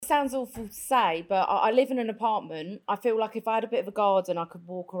sounds awful to say, but I live in an apartment. I feel like if I had a bit of a garden, I could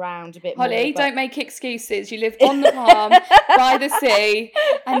walk around a bit more. Holly, don't make excuses. You live on the palm, by the sea,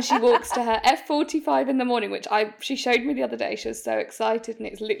 and she walks to her F45 in the morning, which she showed me the other day. She was so excited, and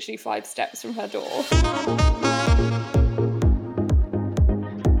it's literally 5 steps from her door.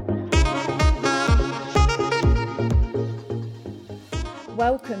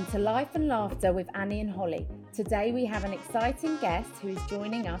 Welcome to Life and Laughter with Annie and Holly. Today we have an exciting guest who is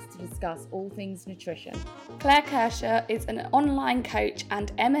joining us to discuss all things nutrition. Claire Kershaw is an online coach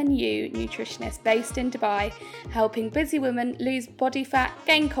and MNU nutritionist based in Dubai, helping busy women lose body fat,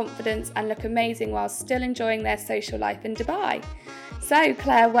 gain confidence and look amazing while still enjoying their social life in Dubai. So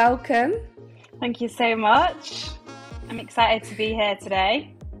Claire, welcome. Thank you so much. I'm excited to be here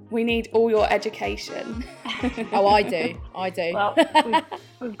today. We need all your education. Oh, I do. Well,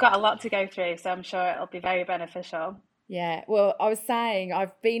 we've got a lot to go through, so I'm sure it'll be very beneficial. Yeah, well, I was saying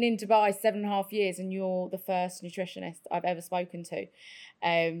I've been in Dubai 7.5 years and you're the first nutritionist I've ever spoken to.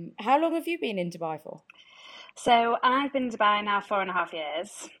 How long have you been in Dubai for? So I've been in Dubai now 4.5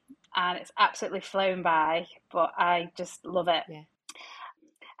 years and it's absolutely flown by, but I just love it. Yeah.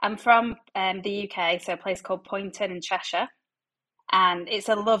 I'm from the UK, so a place called Poynton in Cheshire. And it's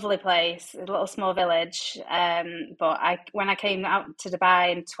a lovely place, a little small village. But when I came out to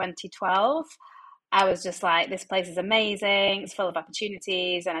Dubai in 2012, I was just like, this place is amazing. It's full of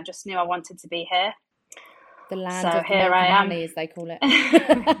opportunities. And I just knew I wanted to be here. The land of the milk and honey, as they call it.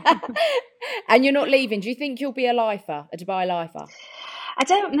 And you're not leaving. Do you think you'll be a lifer, a Dubai lifer? I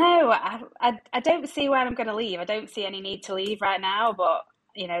don't know. I don't see where I'm going to leave. I don't see any need to leave right now. But,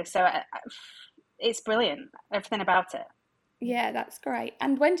 it's brilliant. Everything about it. Yeah, that's great.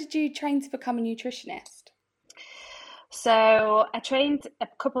 And when did you train to become a nutritionist? So I trained a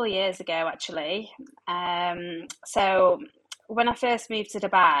couple of years ago, actually. So when I first moved to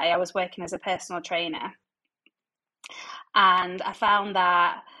Dubai, I was working as a personal trainer. And I found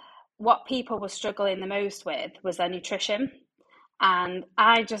that what people were struggling the most with was their nutrition. And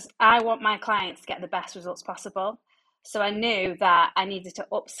I want my clients to get the best results possible. So I knew that I needed to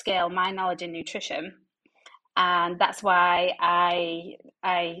upscale my knowledge in nutrition. And that's why I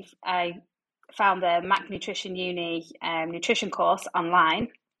found the Mac Nutrition Uni nutrition course online.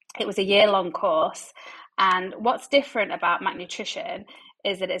 It was a year-long course. And what's different about Mac Nutrition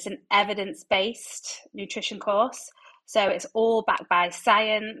is that it's an evidence-based nutrition course. So it's all backed by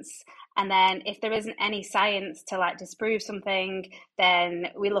science. And then if there isn't any science to disprove something,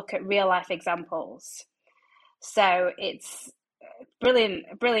 then we look at real-life examples. So it's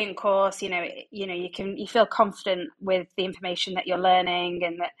brilliant course. You feel confident with the information that you're learning,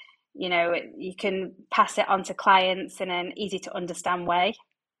 and that you can pass it on to clients in an easy to understand way,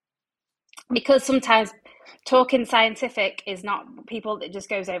 because sometimes talking scientific is not people, that just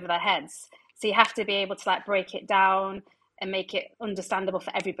goes over their heads. So you have to be able to break it down and make it understandable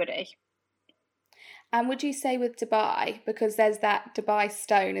for everybody. And would you say with Dubai, because there's that Dubai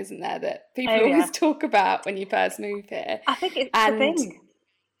stone, isn't there, that people always talk about when you first move here? I think it's a thing.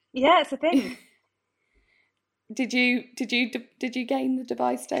 Yeah, it's a thing. Did you gain the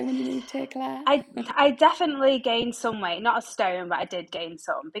Dubai stone when you moved here, Claire? I definitely gained some weight, not a stone, but I did gain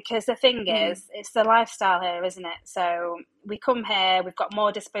some, because the thing is, it's the lifestyle here, isn't it? So we come here, we've got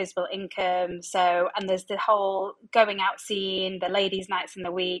more disposable income, and there's the whole going out scene, the ladies' nights in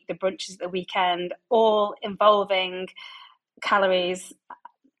the week, the brunches at the weekend, all involving calories,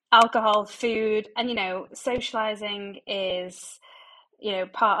 alcohol, food, and socializing is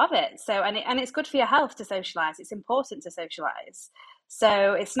part of it. So and it's good for your health to socialize. It's important to socialize.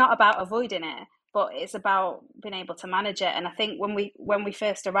 So it's not about avoiding it, but it's about being able to manage it. And I think when we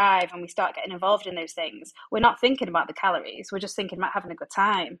first arrive and we start getting involved in those things, we're not thinking about the calories. We're just thinking about having a good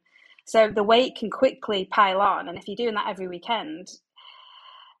time. So the weight can quickly pile on, and if you're doing that every weekend,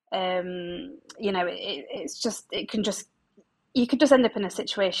 you could just end up in a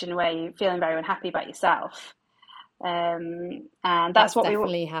situation where you're feeling very unhappy about yourself. And that's what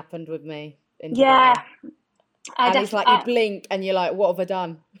definitely happened with me. Yeah. And it's like you blink and you're like, what have I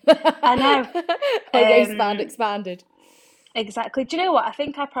done? I know. My waistband expanded. Exactly. Do you know what? I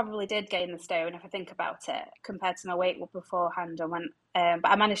think I probably did gain the stone, if I think about it, compared to my weight beforehand. But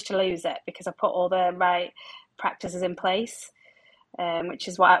I managed to lose it because I put all the right practices in place, which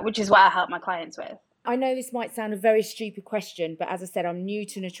is what I help my clients with. I know this might sound a very stupid question, but as I said, I'm new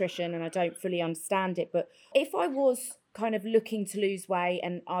to nutrition and I don't fully understand it. But if I was kind of looking to lose weight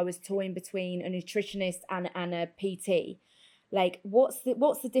and I was toying between a nutritionist and a PT, what's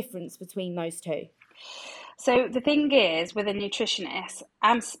the difference between those two? So the thing is, with a nutritionist,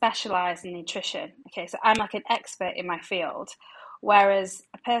 I'm specialised in nutrition. Okay, so I'm like an expert in my field. Whereas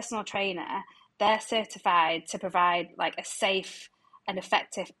a personal trainer, they're certified to provide like a safe and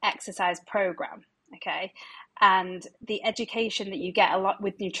effective exercise program. Okay. And the education that you get a lot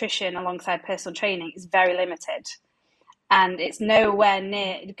with nutrition alongside personal training is very limited. And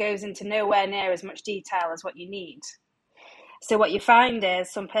it goes into nowhere near as much detail as what you need. So what you find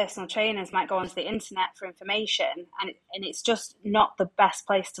is some personal trainers might go onto the internet for information, and it's just not the best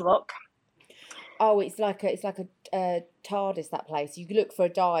place to look. Oh, it's like a TARDIS, that place. You look for a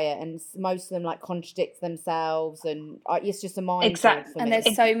diet, and most of them like contradict themselves, and it's just a minefield for me. And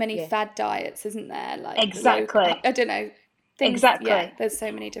there's so many fad diets, isn't there? Like exactly, I don't know. Exactly. Yeah, there's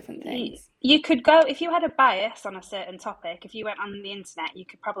so many different things. You could go, if you had a bias on a certain topic, if you went on the internet, you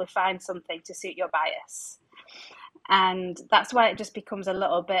could probably find something to suit your bias. And that's why it just becomes a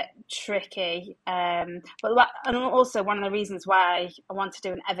little bit tricky. And also one of the reasons why I want to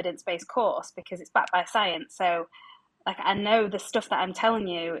do an evidence-based course, because it's backed by science. So like, I know the stuff that I'm telling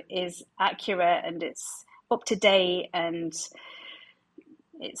you is accurate and it's up to date and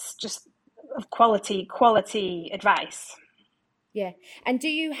it's just of quality advice. Yeah. And do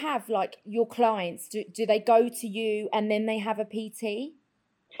you have like your clients, do they go to you and then they have a PT,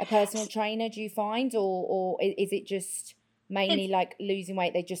 a personal trainer, do you find, or is it just mainly like losing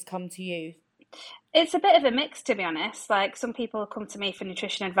weight, they just come to you? It's a bit of a mix, to be honest. Like some people come to me for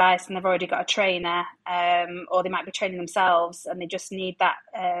nutrition advice and they've already got a trainer, or they might be training themselves and they just need that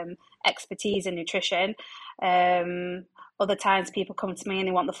expertise in nutrition. Other times people come to me and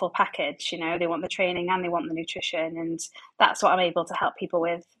they want the full package, you know, they want the training and they want the nutrition, and that's what I'm able to help people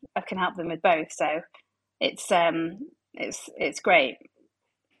with. I can help them with both. So it's great.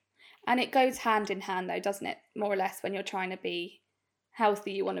 And it goes hand in hand though, doesn't it? More or less, when you're trying to be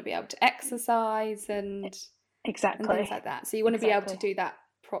healthy, you want to be able to exercise and exactly and things like that. So you want to be able to do that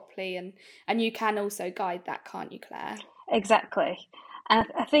properly, and you can also guide that, can't you, Claire? Exactly. And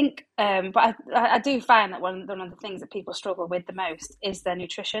I think, but I do find that one of the things that people struggle with the most is their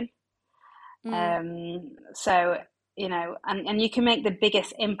nutrition. So, you know, and you can make the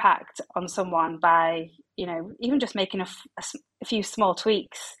biggest impact on someone by, you know, even just making a few small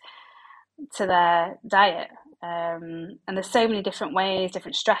tweaks to their diet. And there's so many different ways,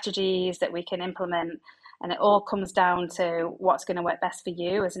 different strategies that we can implement. And it all comes down to what's going to work best for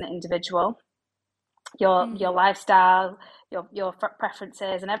you as an individual. Your lifestyle, your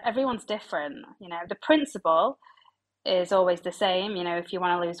preferences, and everyone's different. You know, the principle is always the same. You know, if you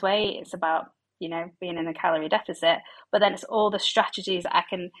want to lose weight, it's about, you know, being in a calorie deficit, but then it's all the strategies that I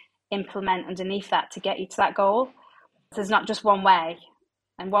can implement underneath that to get you to that goal. So there's not just one way,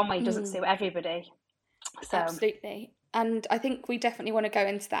 and one way doesn't suit everybody. So absolutely. And I think we definitely want to go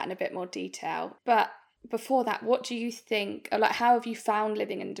into that in a bit more detail. But before that, what do you think, or like, how have you found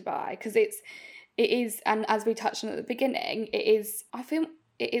living in Dubai? Because it is, and as we touched on at the beginning, I feel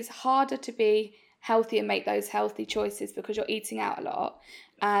it is harder to be healthy and make those healthy choices because you're eating out a lot,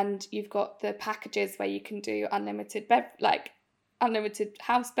 and you've got the packages where you can do unlimited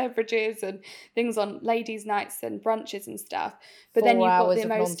house beverages and things on ladies' nights and brunches and stuff. But 4 then you've got hours the of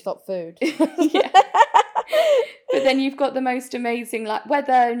most non-stop food. Yeah. But then you've got the most amazing like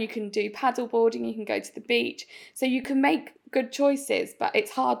weather, and you can do paddle boarding, you can go to the beach, so you can make good choices, but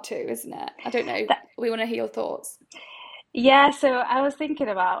it's hard to, isn't it? I don't know. We want to hear your thoughts. Yeah, so I was thinking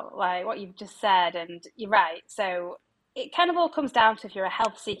about like what you've just said, and you're right. So it kind of all comes down to if you're a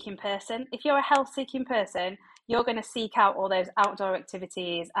health-seeking person. If you're a health-seeking person, you're going to seek out all those outdoor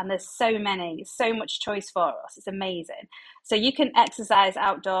activities, and there's so much choice for us. It's amazing. So you can exercise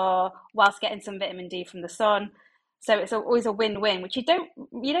outdoor whilst getting some vitamin D from the sun. So it's always a win-win, which you don't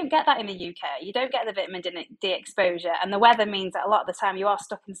get that in the UK. You don't get the vitamin D exposure, and the weather means that a lot of the time you are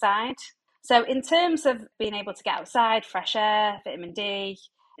stuck inside. So in terms of being able to get outside, fresh air, vitamin D,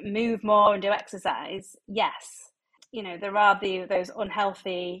 move more and do exercise, yes. You know, there are those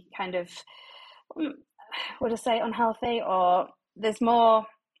unhealthy kind of, would I say unhealthy, or there's more,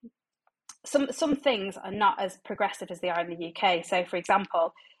 some things are not as progressive as they are in the UK. So for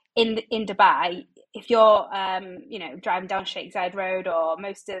example, in Dubai, if you're driving down Sheikh Zayed Road or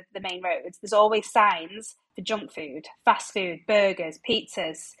most of the main roads, there's always signs for junk food, fast food, burgers,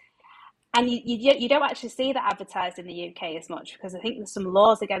 pizzas. And you don't actually see that advertised in the UK as much because I think there's some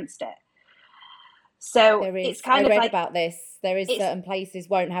laws against it. So there is. It's kind I of read like, about this. There is certain places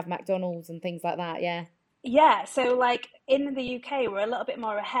won't have McDonald's and things like that. Yeah. Yeah. So like in the UK, we're a little bit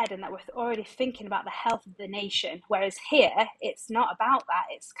more ahead in that we're already thinking about the health of the nation. Whereas here, it's not about that.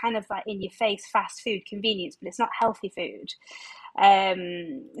 It's kind of like in your face, fast food, convenience, but it's not healthy food.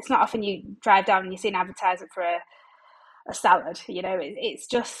 It's not often you drive down and you see an advertisement for a salad. You know, it's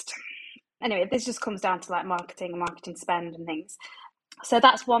just, anyway, this just comes down to like marketing and marketing spend and things. So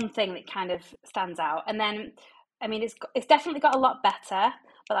that's one thing that kind of stands out. And then, I mean, it's definitely got a lot better.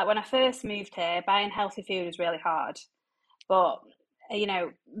 But like when I first moved here, buying healthy food was really hard. But you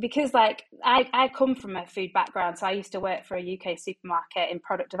know, because like I come from a food background, so I used to work for a UK supermarket in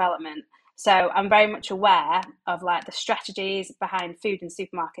product development. So I'm very much aware of like the strategies behind food in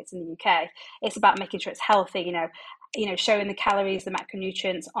supermarkets in the UK. It's about making sure it's healthy, showing the calories, the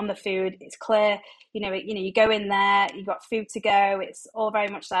macronutrients on the food. It's clear, you go in there, you've got food to go. It's all very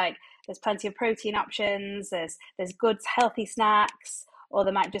much like there's plenty of protein options. There's good healthy snacks, or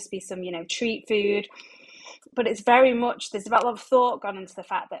there might just be some, treat food. But it's very much, there's a lot of thought gone into the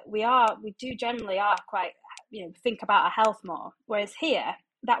fact that we do generally are quite, think about our health more. Whereas here,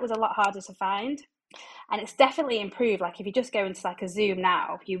 that was a lot harder to find. And it's definitely improved. Like if you just go into like a Zoom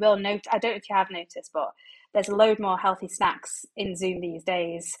now, you will note, I don't know if you have noticed, but there's a load more healthy snacks in Zoom these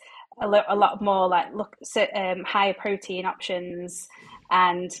days. A lot more like higher protein options.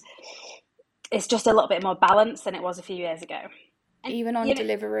 And it's just a little bit more balanced than it was a few years ago. And, even on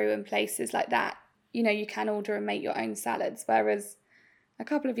Deliveroo and places like that, you can order and make your own salads, whereas a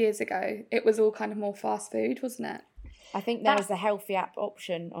couple of years ago it was all kind of more fast food, wasn't it? I think there is a healthy app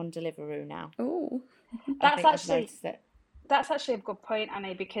option on Deliveroo now. Oh, that's actually a good point,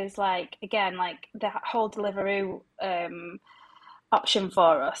 Annie, because like again, like the whole Deliveroo option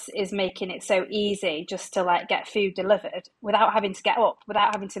for us is making it so easy just to like get food delivered without having to get up,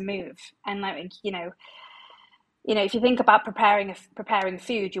 without having to move, and like if you think about preparing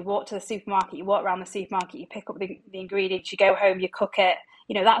food, you walk to the supermarket, you walk around the supermarket, you pick up the ingredients, you go home, you cook it.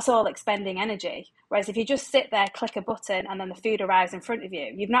 That's all expending energy. Whereas if you just sit there, click a button, and then the food arrives in front of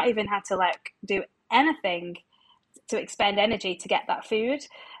you, you've not even had to like do anything to expend energy to get that food.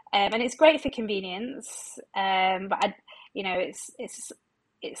 And it's great for convenience. But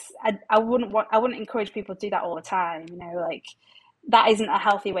I wouldn't encourage people to do that all the time. Like that isn't a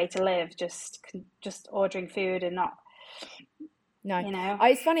healthy way to live. Just ordering food and not. No,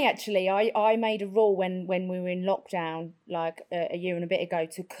 it's funny actually. I made a rule when we were in lockdown, like a year and a bit ago,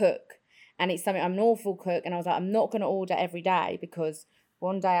 to cook, and it's something I'm an awful cook, and I was like, I'm not going to order every day, because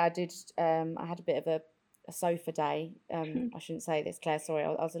one day I did. I had a bit of a sofa day. I shouldn't say this, Claire. Sorry, I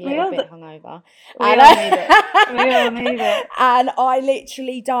was a little bit hungover. We all need it. And I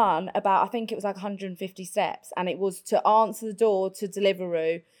literally done about, I think it was like 150 steps, and it was to answer the door to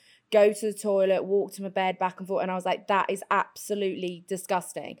Deliveroo, go to the toilet, walk to my bed, back and forth. And I was like, that is absolutely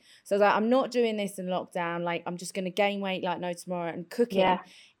disgusting. So I was like, I'm not doing this in lockdown. Like, I'm just going to gain weight like no tomorrow. And cooking,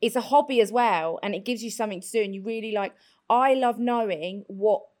 it's a hobby as well. And it gives you something to do. And you really I love knowing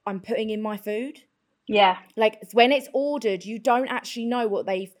what I'm putting in my food. Yeah. Like when it's ordered, you don't actually know what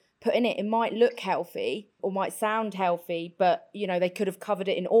they've put in it. It might look healthy or might sound healthy, but they could have covered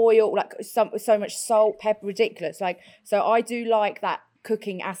it in oil, like so much salt, pepper, ridiculous. So I do like that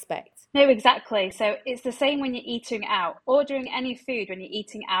cooking aspect. No, exactly. So it's the same when you're eating out. Ordering any food when you're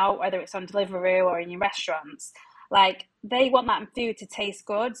eating out, whether it's on Deliveroo or in your restaurants, like they want that food to taste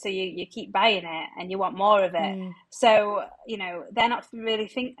good, so you keep buying it and you want more of it. So they're not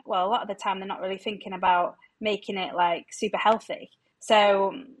really a lot of the time they're not really thinking about making it like super healthy.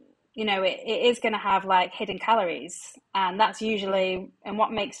 So it is going to have like hidden calories, and that's usually, and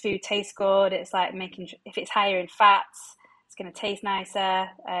what makes food taste good, it's like making sure if it's higher in fats, it's going to taste nicer,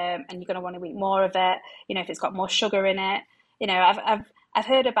 and you're going to want to eat more of it. If it's got more sugar in it, I've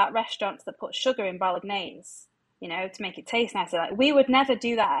heard about restaurants that put sugar in bolognese, to make it taste nicer. Like we would never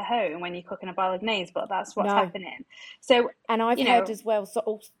do that at home when you're cooking a bolognese, but that's what's happening. So, and I've heard as well.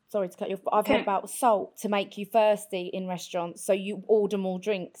 So, sorry to cut you off, but I've heard about salt to make you thirsty in restaurants, so you order more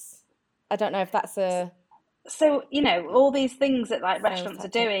drinks. I don't know if that's a. So all these things that like restaurants are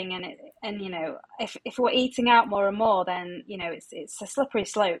doing, and if we're eating out more and more, then it's a slippery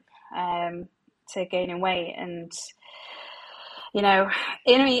slope to gaining weight. And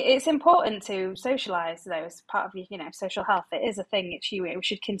it's important to socialize though as part of social health. It is a thing. We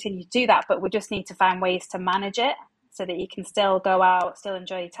should continue to do that, but we just need to find ways to manage it so that you can still go out, still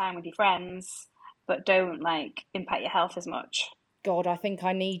enjoy your time with your friends, but don't like impact your health as much. God, I think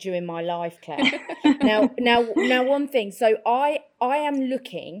I need you in my life, Claire. now, one thing. So I am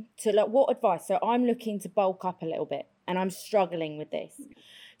looking to what advice? So I'm looking to bulk up a little bit, and I'm struggling with this.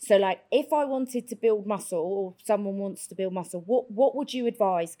 So if I wanted to build muscle, or someone wants to build muscle, what would you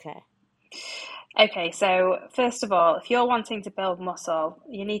advise, Claire? Okay, so first of all, if you're wanting to build muscle,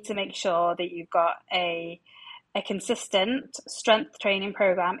 you need to make sure that you've got a consistent strength training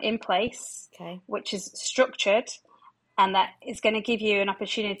program in place, which is structured, and that is going to give you an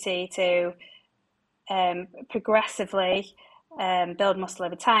opportunity to progressively build muscle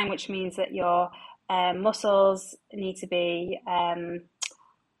over time, which means that your muscles need to be,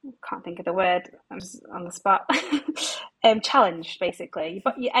 can't think of the word, I'm just on the spot, challenged basically.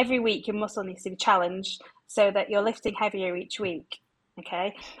 But every week your muscle needs to be challenged so that you're lifting heavier each week.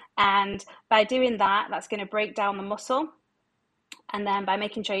 Okay, and by doing that, that's going to break down the muscle. And then by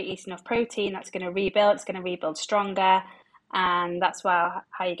making sure you eat enough protein, that's going to rebuild, it's going to rebuild stronger. And that's how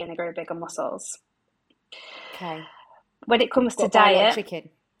you're going to grow bigger muscles. Okay. When it comes to diet,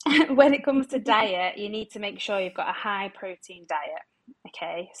 when it comes to diet, you need to make sure you've got a high protein diet.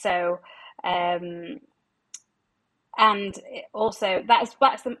 Okay. So, and also that's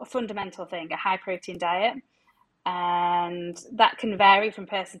the fundamental thing, a high protein diet. And that can vary from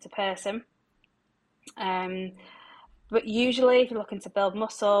person to person. But usually if you're looking to build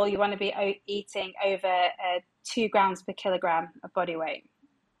muscle, you want to be eating over 2 grams per kilogram of body weight.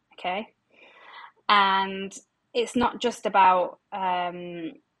 Okay. And it's not just about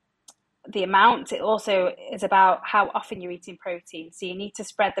the amount, it also is about how often you're eating protein. So you need to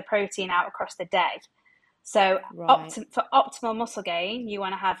spread the protein out across the day. So for optimal muscle gain, you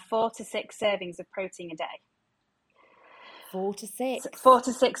want to have 4 to 6 servings of protein a day. 4 to 6? 4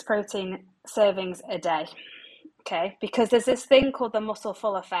 to 6 protein servings a day. Okay, because there's this thing called the muscle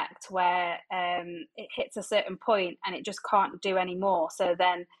full effect where it hits a certain point and it just can't do any more. So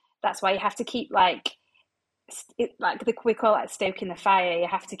then that's why you have to keep we call it stoking the fire. You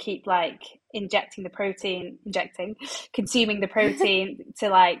have to keep consuming the protein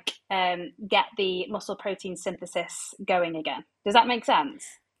to get the muscle protein synthesis going again. Does that make sense?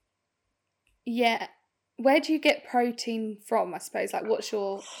 Yeah. Where do you get protein from, I suppose? Like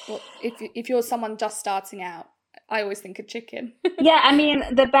if you're someone just starting out? I always think of chicken. Yeah,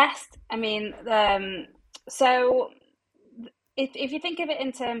 so if you think of it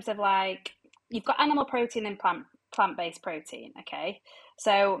in terms of you've got animal protein and plant-based protein, okay?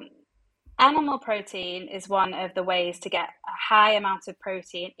 So animal protein is one of the ways to get a high amount of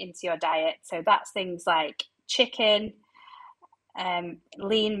protein into your diet. So that's things like chicken,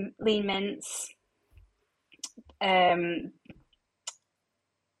 lean mince,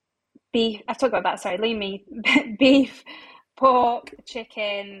 beef. I've talked about that. Sorry, lean meat, beef, pork,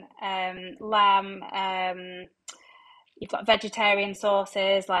 chicken, lamb. You've got vegetarian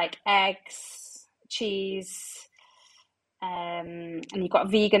sources like eggs, cheese, and you've got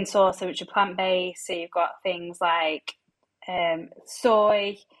vegan sources which are plant-based. So you've got things like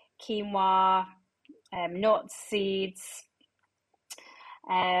soy, quinoa, nuts, seeds.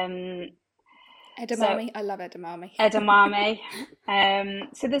 Edamame. I love edamame. Edamame.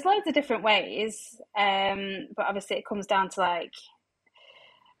 So there's loads of different ways, but obviously it comes down to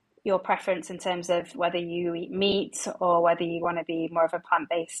your preference in terms of whether you eat meat or whether you want to be more of a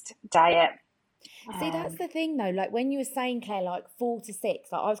plant-based diet. See, that's the thing though. When you were saying, Claire, 4 to 6,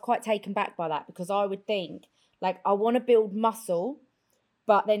 I was quite taken back by that, because I would think I want to build muscle,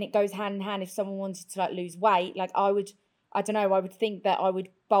 but then it goes hand in hand. If someone wanted to lose weight, I would think that I would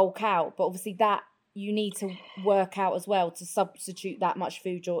bulk out, but obviously that you need to work out as well to substitute that much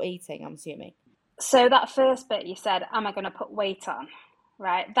food you're eating, I'm assuming. So that first bit you said, am I going to put weight on?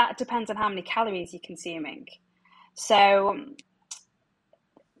 Right? That depends on how many calories you're consuming. So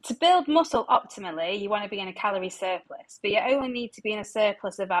to build muscle optimally, you want to be in a calorie surplus, but you only need to be in a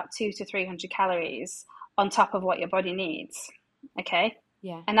surplus of about 200 to 300 calories on top of what your body needs. Okay?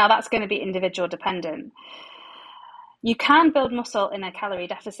 Yeah. And now that's going to be individual dependent. You can build muscle in a calorie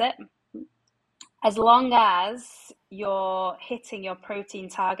deficit as long as you're hitting your protein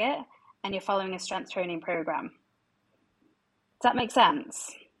target and you're following a strength training program. Does that make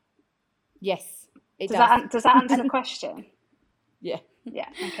sense? Yes, it does. Does that answer the question? Yeah. Yeah.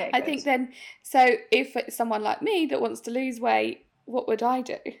 Okay. I think then, so if it's someone like me that wants to lose weight, what would I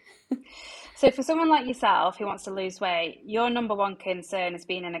do? So for someone like yourself who wants to lose weight, your number one concern is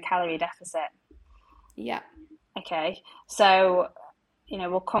being in a calorie deficit. Yeah. Okay. So,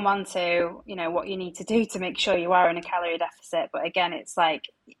 we'll come on to, what you need to do to make sure you are in a calorie deficit. But again, it's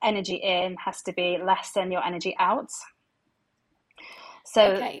energy in has to be less than your energy out. So,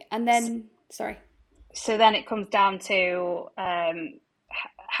 okay. And then, sorry. So then it comes down to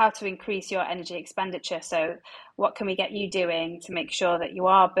how to increase your energy expenditure. So what can we get you doing to make sure that you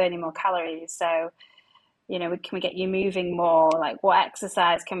are burning more calories? So, can we get you moving more? What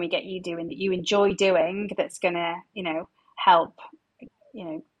exercise can we get you doing that you enjoy doing that's going to, help,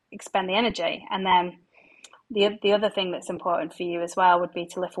 expend the energy? And then the other thing that's important for you as well would be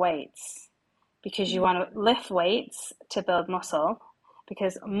to lift weights, because you want to lift weights to build muscle,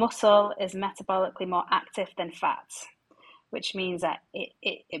 because muscle is metabolically more active than fat, which means that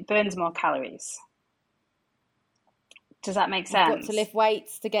it burns more calories. Does that make You've sense? got to lift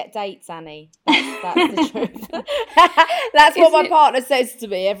weights to get dates, Annie. That's the truth. That's what my partner says to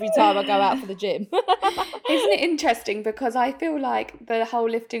me every time I go out for the gym. Isn't it interesting? Because I feel like the whole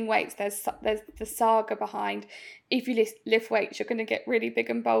lifting weights, there's the saga behind, if you lift weights, you're going to get really big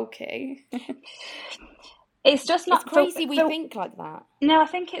and bulky. It's just not. It's crazy we think like that. No, I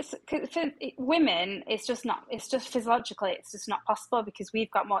think it's for women. It's just not. It's just physiologically, it's just not possible because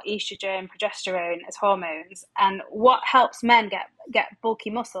we've got more estrogen, progesterone as hormones, and what helps men get bulky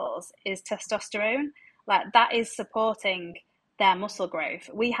muscles is testosterone. Like that is supporting their muscle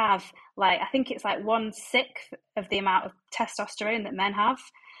growth. We have I think it's like 1/6 of the amount of testosterone that men have.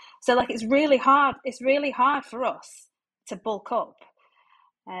 So like it's really hard. It's really hard for us to bulk up.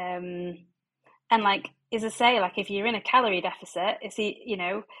 And like, as I say, like if you're in a calorie deficit, it's,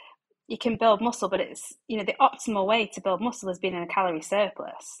 you can build muscle, but it's, the optimal way to build muscle is being in a calorie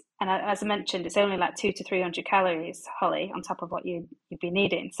surplus. And as I mentioned, it's only like 200 to 300 calories, Holly, on top of what you'd be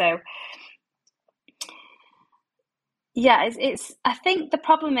needing. So yeah, I think the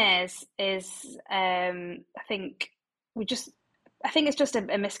problem is I think it's just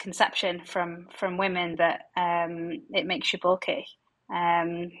a misconception from women that it makes you bulky.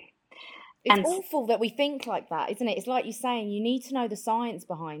 It's awful that we think like that, isn't it? It's like you're saying, you need to know the science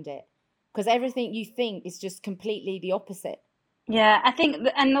behind it because everything you think is just completely the opposite. Yeah, I think,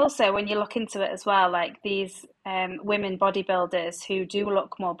 and also when you look into it as well, like these women bodybuilders who do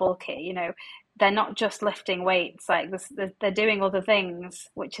look more bulky, they're not just lifting weights, like they're doing other things,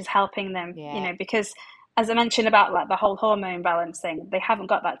 which is helping them, because as I mentioned about like the whole hormone balancing, they haven't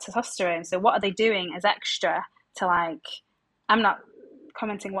got that testosterone. So what are they doing as extra to I'm not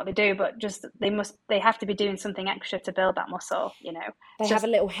commenting what they do, but just they have to be doing something extra to build that muscle, They have a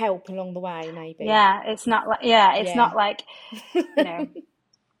little help along the way, maybe. Yeah, it's not like not like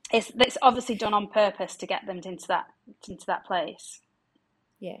it's obviously done on purpose to get them into that place.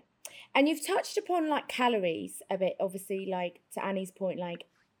 Yeah. And you've touched upon like calories a bit, obviously, like to Annie's point, like,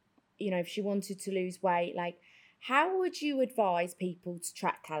 if she wanted to lose weight, like how would you advise people to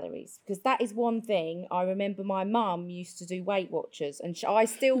track calories? Because that is one thing. I remember my mum used to do Weight Watchers, and I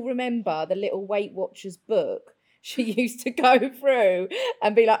still remember the little Weight Watchers book she used to go through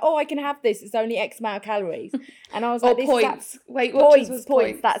and be like, oh, I can have this. It's only X amount of calories. And I was like, points. Weight Watchers was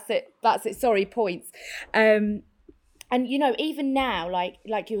points. That's it. Sorry, points. And, even now, like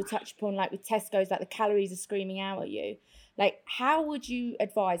you were touched upon, like with Tesco's, like the calories are screaming out at you. Like, how would you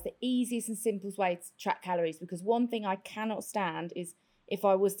advise the easiest and simplest way to track calories? Because one thing I cannot stand is if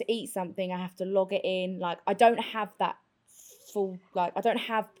I was to eat something, I have to log it in. Like, I don't have that I don't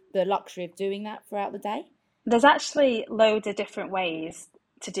have the luxury of doing that throughout the day. There's actually loads of different ways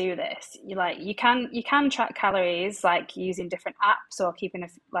to do this. You can track calories, like using different apps or keeping a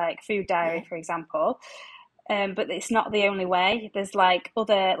food diary, for example. But it's not the only way. There's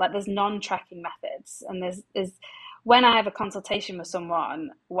there's non-tracking methods, and there's when I have a consultation with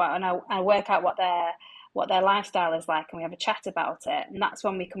someone, and I work out what their lifestyle is like, and we have a chat about it, and that's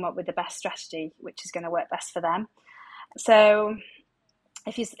when we come up with the best strategy, which is going to work best for them. So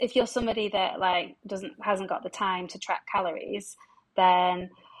if you're somebody that hasn't got the time to track calories, then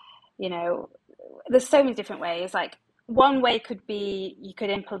there's so many different ways. Like one way could be you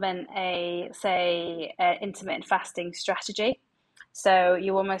could implement a intermittent fasting strategy. So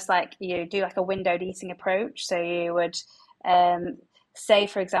you almost you do a windowed eating approach. So you would say,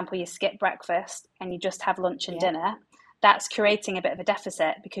 for example, you skip breakfast and you just have lunch and dinner. That's creating a bit of a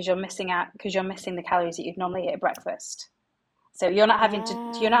deficit because you're missing the calories that you'd normally eat at breakfast. So you're not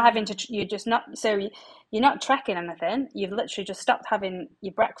tracking anything. You've literally just stopped having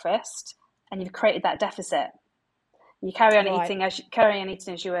your breakfast and you've created that deficit. You carry on eating as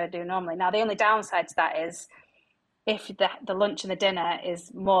you were doing normally. Now, the only downside to that is if the lunch and the dinner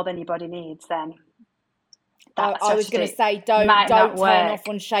is more than your body needs, then I was going to say don't turn off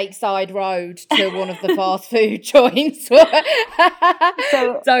on Shakeside Road to one of the fast food joints.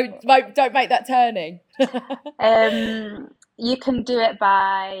 So don't make that turning. You can do it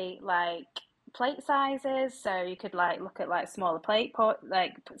by plate sizes. So you could look at smaller plate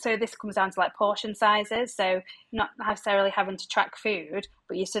so this comes down to portion sizes. So not necessarily having to track food,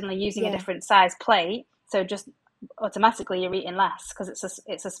 but you're suddenly using a different size plate. So just automatically you're eating less because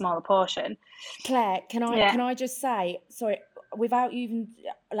it's a smaller portion. Claire, can I just say, sorry, without even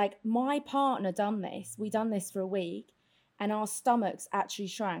my partner we done this for a week and our stomachs actually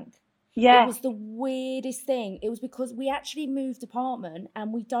shrank. It was the weirdest thing. It was because we actually moved apartment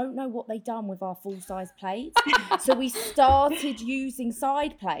and we don't know what they done with our full size plates. So we started using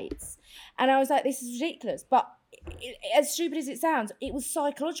side plates and I was like, this is ridiculous. But as stupid as it sounds, it was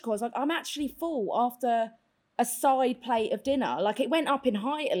psychological. I was like, I'm actually full after a side plate of dinner. Like, it went up in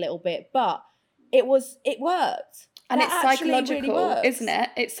height a little bit, but it worked. And that it's psychological, really isn't it?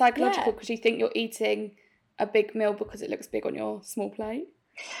 It's psychological because you think you're eating a big meal because it looks big on your small plate.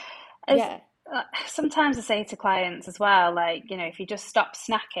 Sometimes I say to clients as well, like, if you just stop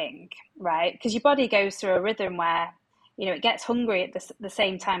snacking, right? Because your body goes through a rhythm where, it gets hungry at the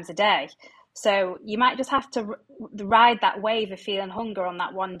same times a day. So you might just have to ride that wave of feeling hunger on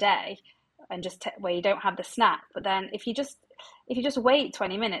that one day, and just where you don't have the snack. But then if you just wait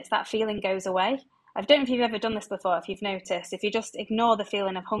 20 minutes, that feeling goes away. I don't know if you've ever done this before, if you've noticed, if you just ignore the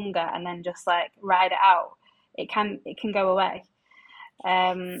feeling of hunger and then just like ride it out, it can go away.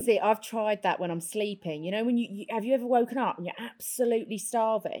 See, I've tried that when I'm sleeping. When you have you ever woken up and you're absolutely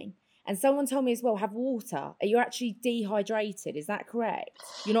starving? And someone told me as well, have water. Are you actually dehydrated? Is that correct?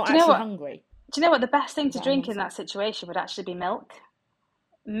 You're not actually hungry. Do you know what the best thing to drink in that situation would actually be? Milk.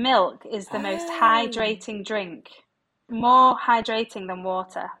 Milk is the most hydrating drink. More hydrating than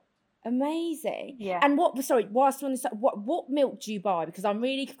water. Amazing. Yeah. And what milk do you buy? Because I'm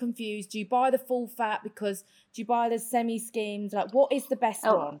really confused. Do you buy the full fat? Do you buy the semi-skimmed? Like, what is the best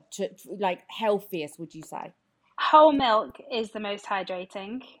one to like healthiest, would you say? Whole milk is the most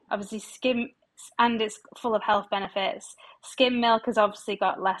hydrating. Obviously, skim, and it's full of health benefits. Skim milk has obviously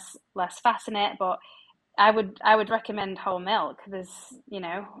got less fat in it, but I would recommend whole milk. There's,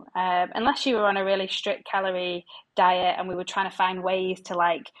 unless you were on a really strict calorie diet and we were trying to find ways to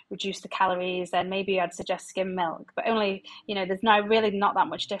like reduce the calories, then maybe I'd suggest skim milk. But only, there's really not that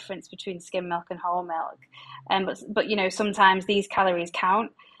much difference between skim milk and whole milk. But sometimes these calories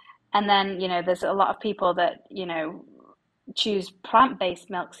count. And then, there's a lot of people that, choose plant-based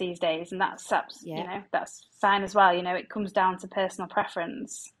milks these days, and that's fine as well. It comes down to personal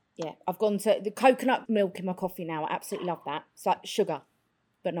preference. Yeah, I've gone to the coconut milk in my coffee now. I absolutely love that. It's like sugar,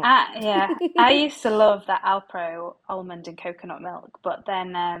 but not. Yeah, I used to love that Alpro almond and coconut milk, but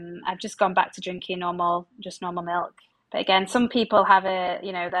then I've just gone back to drinking normal milk. But again, some people have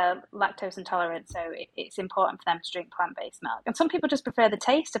they're lactose intolerant, so it's important for them to drink plant-based milk. And some people just prefer the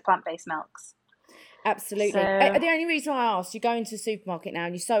taste of plant-based milks. Absolutely. The only reason I asked, you go into the supermarket now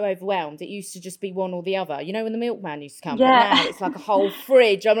and you're so overwhelmed, it used to just be one or the other. When the milkman used to come, yeah. But now it's like a whole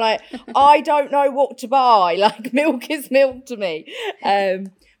fridge. I'm like, I don't know what to buy. Like, milk is milk to me.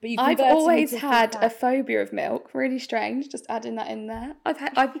 But I've always had a phobia of milk. Really strange. Just adding that in there.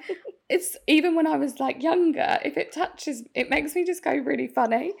 It's even when I was like younger, if it touches, it makes me just go really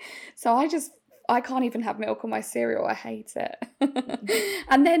funny. So I can't even have milk on my cereal. I hate it.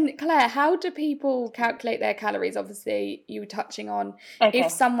 And then, Claire, how do people calculate their calories? Obviously, you were touching on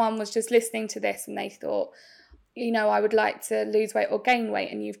if someone was just listening to this and they thought, I would like to lose weight or gain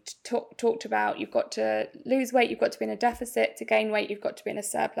weight. And you've talked about you've got to lose weight, you've got to be in a deficit. To gain weight, you've got to be in a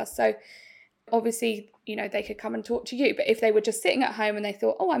surplus. So obviously, they could come and talk to you. But if they were just sitting at home and they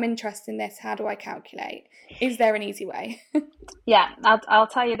thought, I'm interested in this, how do I calculate? Is there an easy way? Yeah, I'll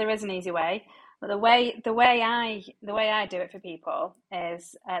tell you there is an easy way. But the way I do it for people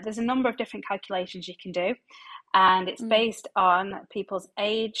is there's a number of different calculations you can do, and it's based on people's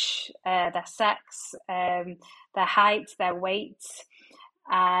age, their sex, their height, their weight,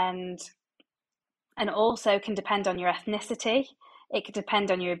 and also can depend on your ethnicity. It could depend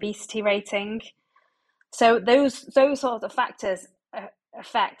on your obesity rating. So those sort of factors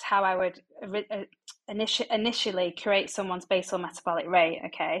affect how I would initially create someone's basal metabolic rate.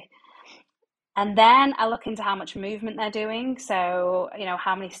 Okay. And then I look into how much movement they're doing. So,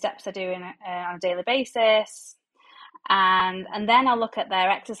 how many steps they're doing on a daily basis. And then I'll look at their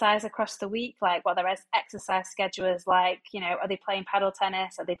exercise across the week, like what their exercise schedule is like. Are they playing paddle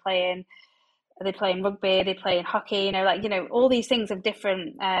tennis? Are they playing rugby? Are they playing hockey? All these things have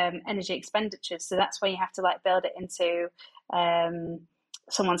different energy expenditures. So that's where you have to build it into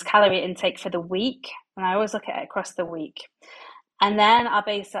someone's calorie intake for the week. And I always look at it across the week. And then I'll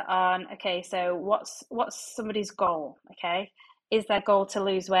base it on, okay, so what's somebody's goal, okay? Is their goal to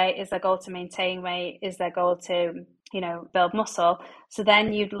lose weight? Is their goal to maintain weight? Is their goal to, build muscle? So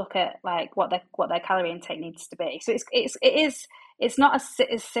then you'd look at what their calorie intake needs to be. So it's not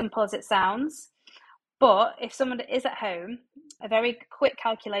as simple as it sounds. But if someone is at home, a very quick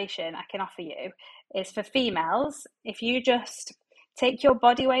calculation I can offer you is for females. If you just take your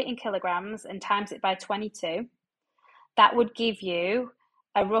body weight in kilograms and times it by 22, that would give you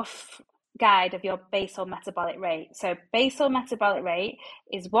a rough guide of your basal metabolic rate. So basal metabolic rate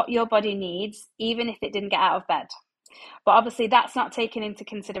is what your body needs, even if it didn't get out of bed. But obviously that's not taking into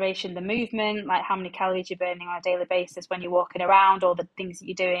consideration the movement, like how many calories you're burning on a daily basis when you're walking around, or the things that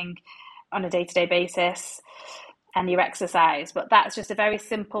you're doing on a day-to-day basis, and your exercise. But that's just a very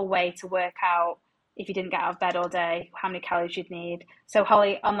simple way to work out, if you didn't get out of bed all day, how many calories you'd need. So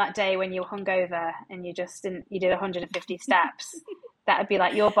Holly, on that day when you were hungover and you did 150 steps, that would be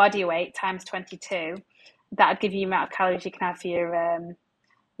like your body weight times 22. That would give you the amount of calories you can have for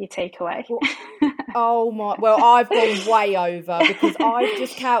your takeaway. Oh my, well, I've gone way over because I've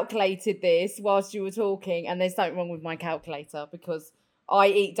just calculated this whilst you were talking, and there's something wrong with my calculator because I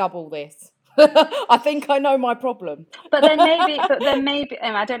eat double this. I think I know my problem. But then maybe,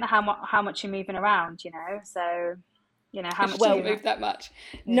 I don't know how much you're moving around, so, how much do you move that much?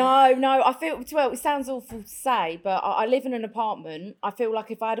 Yeah. No, I feel, well, it sounds awful to say, but I live in an apartment. I feel like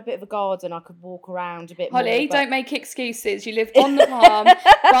if I had a bit of a garden, I could walk around a bit more. Holly, don't make excuses. You live on the farm,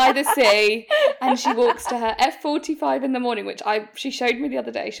 by the sea, and she walks to her F45 in the morning, which she showed me the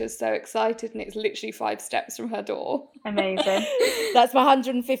other day. She was so excited, and it's literally 5 steps from her door. Amazing. That's my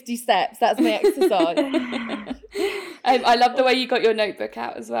 150 steps. That's my exercise. I love the way you got your notebook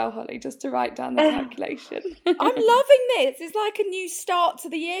out as well, Holly, just to write down the calculation. I'm loving this. It's like a new start to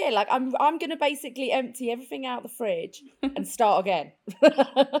the year. Like I'm going to basically empty everything out the fridge and start again.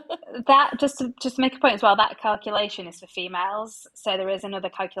 That just to make a point as well, that calculation is for females. So there is another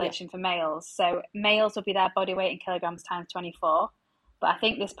calculation for males. So males will be their body weight in kilograms times 24. But I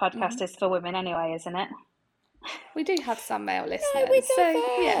think this podcast is for women anyway, isn't it? We do have some male listeners. No, we're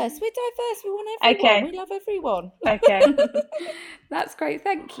diverse. We're diverse. We want everyone. Okay. We love everyone. Okay. That's great.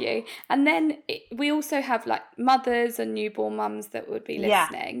 Thank you. And then we also have like mothers and newborn mums that would be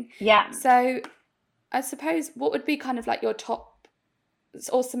listening. Yeah. So I suppose what would be kind of like your top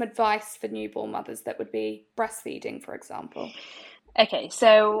or some advice for newborn mothers that would be breastfeeding, for example? Okay,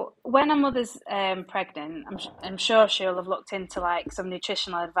 so when a mother's pregnant, I'm sure she'll have looked into like some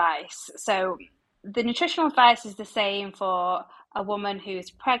nutritional advice. So the nutritional advice is the same for a woman who's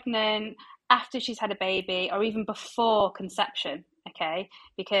pregnant, after she's had a baby, or even before conception, okay?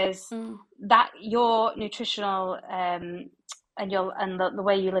 Because that your nutritional and the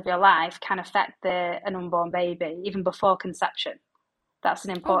way you live your life can affect an unborn baby even before conception. That's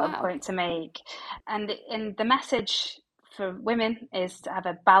an important point to make. And the message for women is to have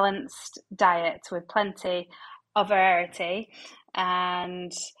a balanced diet with plenty of variety.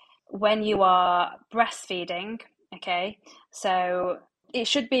 And when you are breastfeeding, okay, so it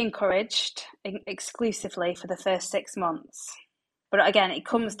should be encouraged exclusively for the first 6 months. But again, it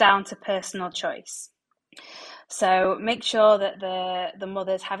comes down to personal choice. So make sure that the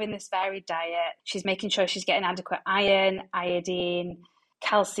mother's having this varied diet. She's making sure she's getting adequate iron, iodine,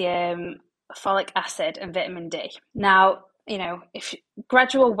 calcium, folic acid, and vitamin D. Now, if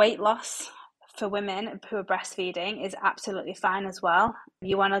gradual weight loss for women who are breastfeeding is absolutely fine as well.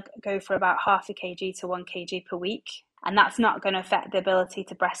 You want to go for about 0.5 kg to 1 kg per week, and that's not going to affect the ability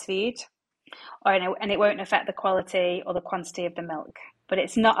to breastfeed, and it won't affect the quality or the quantity of the milk. But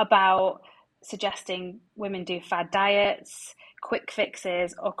it's not about suggesting women do fad diets, quick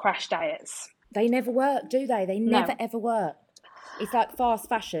fixes, or crash diets. They never work, do they? They never ever work. It's like fast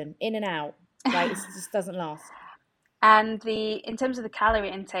fashion, in and out. Like it just doesn't last. And in terms of the calorie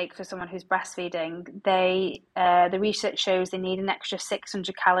intake for someone who's breastfeeding, the research shows they need an extra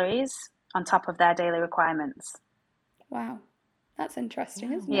 600 calories on top of their daily requirements. Wow, that's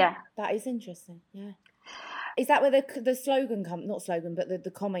interesting, isn't it? Yeah, that is interesting. Yeah, is that where the slogan comes? Not slogan, but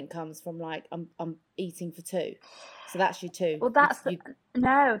the comment comes from. Like, I'm eating for 2, so that's your 2. Well, that's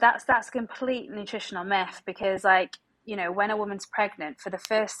a complete nutritional myth because, like, when a woman's pregnant, for the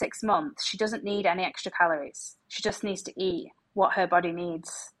first 6 months, she doesn't need any extra calories. She just needs to eat what her body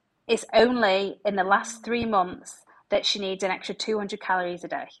needs. It's only in the last 3 months that she needs an extra 200 calories a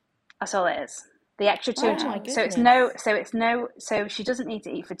day. That's all it is. The extra 200. So she doesn't need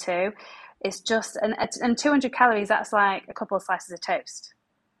to eat for 2. It's just, and 200 calories, that's like a couple of slices of toast.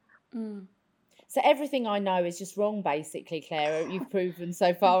 So everything I know is just wrong, basically, Claire. You've proven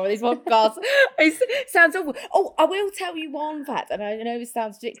so far on this podcast. It sounds awful. Oh, I will tell you one fact, and I know it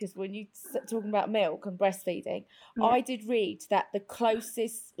sounds ridiculous when you're talking about milk and breastfeeding. Yeah. I did read that the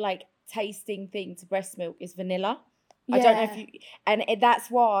closest, like, tasting thing to breast milk is vanilla. Yeah. I don't know if you... And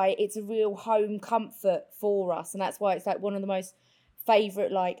that's why it's a real home comfort for us, and that's why it's, like, one of the most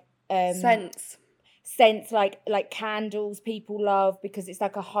favourite, like... scents like candles people love because it's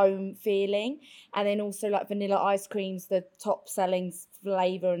like a home feeling, and then also like vanilla ice cream's the top selling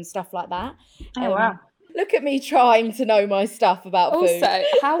flavour and stuff like that. Wow. Look at me trying to know my stuff about food. Also,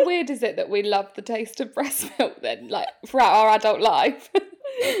 how weird is it that we love the taste of breast milk then, like throughout our adult life?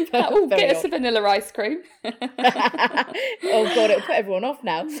 That will get us a vanilla ice cream. Oh God, it'll put everyone off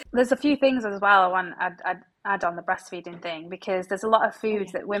now. There's a few things as well I want to add on the breastfeeding thing, because there's a lot of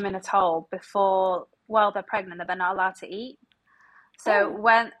foods that women are told while they're pregnant that they're not allowed to eat. So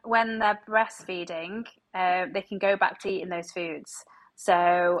when they're breastfeeding, they can go back to eating those foods.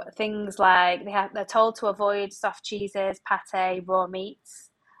 So things like they're told to avoid soft cheeses, pate, raw meats,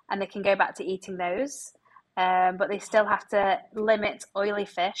 and they can go back to eating those. But they still have to limit oily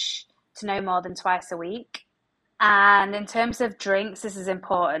fish to no more than twice a week. And in terms of drinks, this is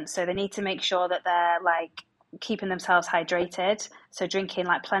important. So they need to make sure that they're like keeping themselves hydrated. So drinking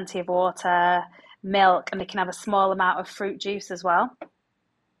like plenty of water, milk, and they can have a small amount of fruit juice as well.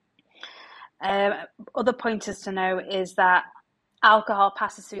 Other pointers to know is that alcohol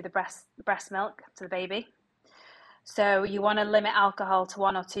passes through the breast milk to the baby. So you want to limit alcohol to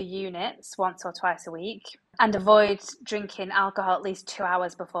 1 or 2 units once or twice a week, and avoid drinking alcohol at least 2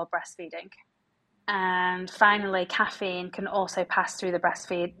 hours before breastfeeding. And finally, caffeine can also pass through the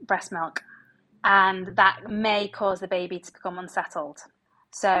breast milk, and that may cause the baby to become unsettled.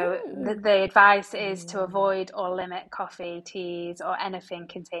 So the advice is to avoid or limit coffee, teas, or anything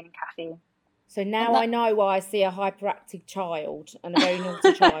containing caffeine. So now I know why I see a hyperactive child and a very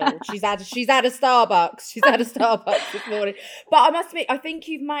naughty child. She's had a Starbucks. She's had a Starbucks this morning. But I must admit, I think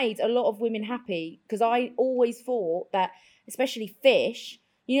you've made a lot of women happy, because I always thought that, especially fish,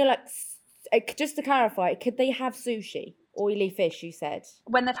 like, just to clarify, could they have sushi? Oily fish, you said.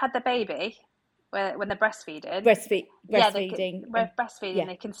 When they've had the baby, when they're breastfeeding. Breastfeeding. Breastfeeding,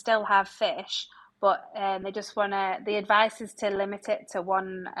 they can still have fish, but they just the advice is to limit it to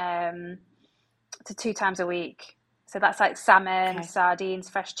 1 to 2 times a week. So that's like salmon, sardines,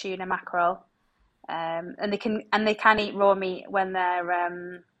 fresh tuna, mackerel, and they can eat raw meat when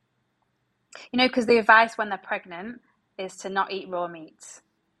they're because the advice when they're pregnant is to not eat raw meats.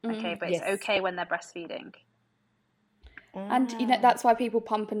 Okay, but it's okay when they're breastfeeding. And that's why people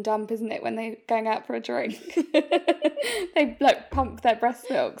pump and dump, isn't it, when they're going out for a drink? They like pump their breast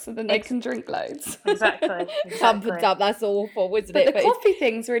milk so then they can drink loads. Exactly. Pump and dump, that's awful, isn't it? But the coffee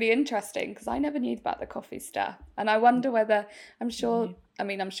thing's really interesting, because I never knew about the coffee stuff. And I wonder whether, I'm sure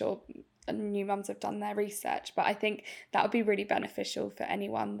new mums have done their research, but I think that would be really beneficial for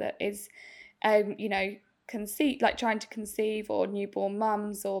anyone that is, trying to conceive, or newborn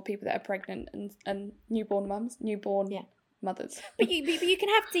mums, or people that are pregnant and newborn mums, mothers. But you can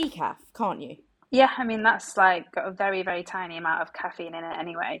have decaf, can't you? Yeah, I mean, that's like got a very, very tiny amount of caffeine in it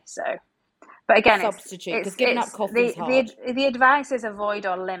anyway. So, but again, substitute, because giving up coffee is hard. The advice is avoid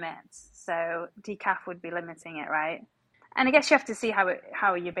or limit. So decaf would be limiting it, right? And I guess you have to see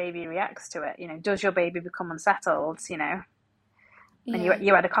how your baby reacts to it. Does your baby become unsettled? And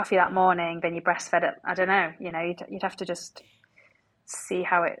you had a coffee that morning, then you breastfed it. I don't know. You'd have to just see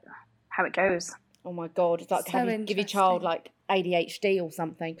how it goes. Oh my God! It's like give your child like ADHD or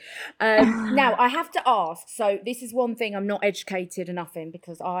something. Now I have to ask. So this is one thing I'm not educated enough in,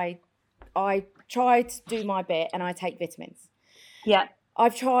 because I try to do my bit and I take vitamins. Yeah.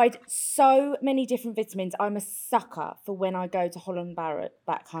 I've tried so many different vitamins. I'm a sucker for when I go to Holland Barrett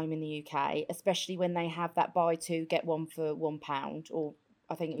back home in the UK, especially when they have that buy 2 get 1 for £1, or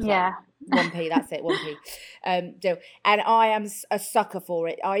I think it was like 1p. That's it, 1p deal. And I am a sucker for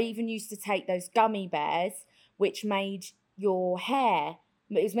it. I even used to take those gummy bears, which made your hair.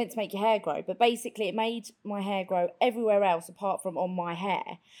 It was meant to make your hair grow, but basically it made my hair grow everywhere else apart from on my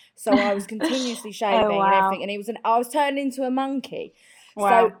hair. So I was continuously shaving and everything, and I was turned into a monkey.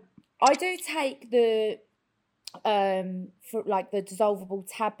 Wow. So I do take the for like the dissolvable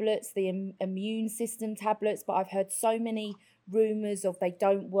tablets, the immune system tablets, but I've heard so many rumours of they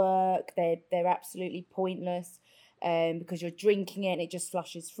don't work. They're absolutely pointless because you're drinking it and it just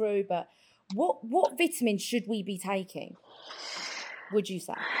flushes through. But what vitamins should we be taking, would you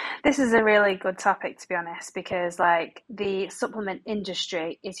say? This is a really good topic, to be honest, because like the supplement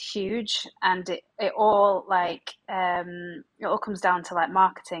industry is huge, and it all comes down to like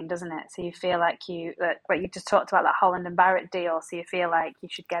marketing, doesn't it? So you feel like you just talked about that Holland and Barrett deal, so you feel like you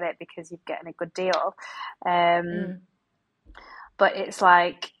should get it because you're getting a good deal. But it's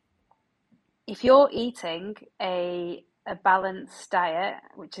like, if you're eating a balanced diet,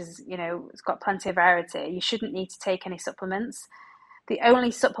 which is, it's got plenty of variety, you shouldn't need to take any supplements. The only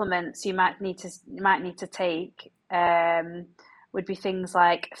supplements you might need to take would be things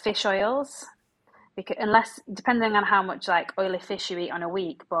like fish oils, because depending on how much like oily fish you eat on a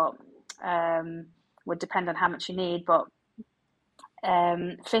week, but would depend on how much you need. But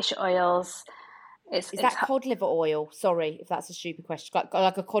fish oils. Is that cod liver oil? Sorry if that's a stupid question.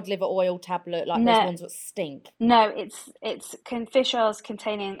 Like a cod liver oil tablet, like those ones that stink. No, it's fish oils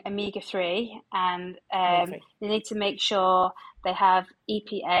containing omega-3, and you need to make sure they have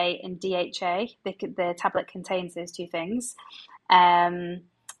EPA and DHA. The tablet contains those two things, and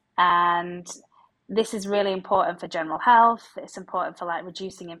this is really important for general health. It's important for like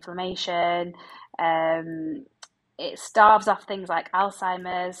reducing inflammation. It starves off things like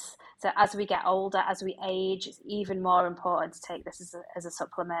Alzheimer's. So as we get older, as we age, it's even more important to take this as a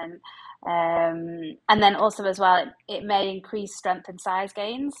supplement. And then also as well, it may increase strength and size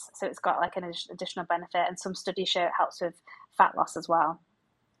gains. So it's got like an additional benefit, and some studies show it helps with fat loss as well.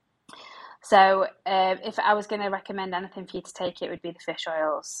 So if I was going to recommend anything for you to take, it would be the fish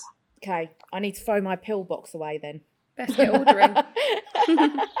oils. Okay, I need to throw my pill box away then. Best get ordering.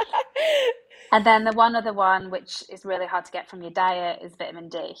 And then the one other one, which is really hard to get from your diet, is vitamin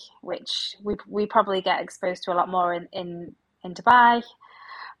D, which we probably get exposed to a lot more in Dubai.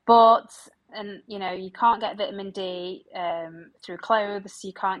 But, and you know, you can't get vitamin D through clothes.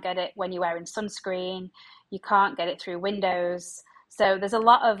 You can't get it when you're wearing sunscreen. You can't get it through windows. So there's a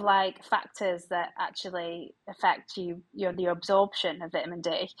lot of like factors that actually affect your absorption of vitamin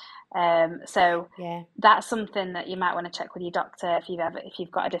D. So Yeah. that's something that you might want to check with your doctor if you've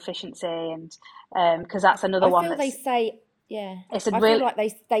got a deficiency, and because that's another one. I feel they say, yeah. It's a I real, feel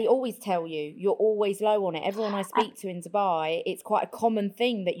like they always tell you you're always low on it. Everyone I speak to in Dubai, it's quite a common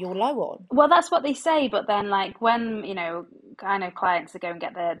thing that you're low on. well, that's what they say, but then like when, you know, I know clients that go and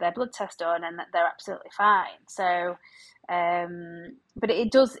get their blood test done and they're absolutely fine. So but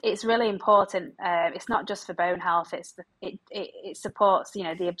it's really important. It's not just for bone health. It supports, you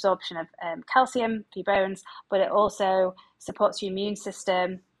know, the absorption of calcium for your bones, but it also supports your immune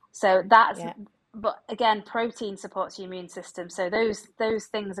system. So that's, Yeah. but again, protein supports your immune system. So those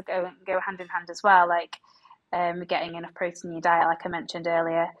things go hand in hand as well. Like getting enough protein in your diet, like I mentioned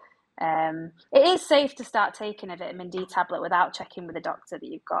earlier. It is safe to start taking a vitamin D tablet without checking with a doctor that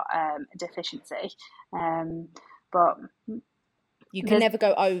you've got a deficiency. But You can never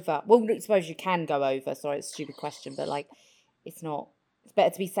go over. Well, I suppose you can go over. Sorry, it's a stupid question, but like, it's not. It's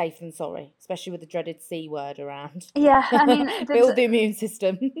better to be safe than sorry, especially with the dreaded C word around. Yeah, I mean, build the immune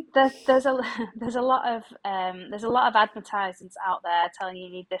system. there's a lot of advertisements out there telling you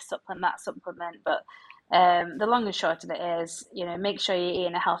need this supplement, that supplement, but the long and short of it is, you know, make sure you're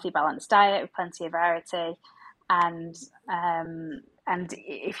eating a healthy, balanced diet with plenty of variety, and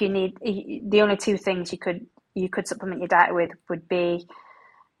if you need, the only two things you could supplement your diet with would be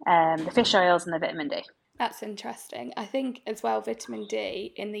the fish oils and the vitamin D. That's interesting. I think as well, vitamin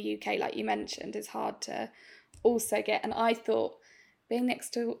D in the UK, like you mentioned, is hard to also get. And I thought being next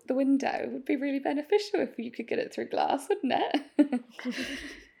to the window would be really beneficial if you could get it through glass, wouldn't it?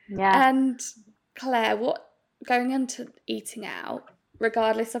 Yeah. And Claire, going into eating out,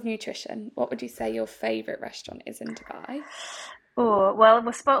 regardless of nutrition, what would you say your favourite restaurant is in Dubai? Oh, well,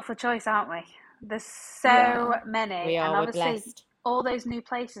 we're spoilt for choice, aren't we? There's so many. We are, and we're obviously blessed. all those new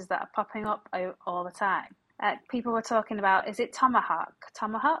places that are popping up all the time. People were talking about, is it Tomahawk?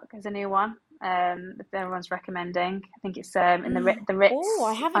 Tomahawk is a new one that everyone's recommending. I think it's in the Ritz. Oh,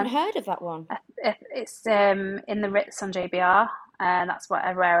 I haven't heard of that one. It's in the Ritz on JBR, and that's where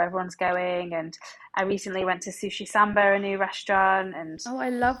everyone's going. And I recently went to Sushi Samba, a new restaurant, and oh, I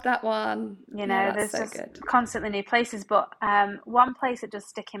love that one. you know, there's just constantly new places. But one place that does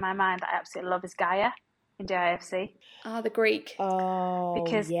stick in my mind that I absolutely love is Gaia in DIFC. Ah, the Greek. Oh,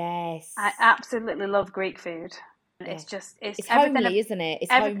 because yes. I absolutely love Greek food. Yeah. It's homely, isn't it?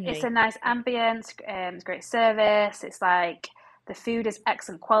 It's homely. It's a nice ambience. It's great service. It's like the food is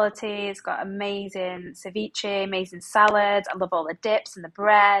excellent quality. It's got amazing ceviche, amazing salads. I love all the dips and the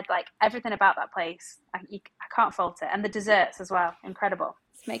bread. Like everything about that place, I can't fault it. And the desserts as well, incredible.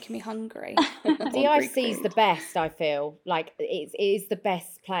 It's making me hungry. DIFC is the best. I feel like it is the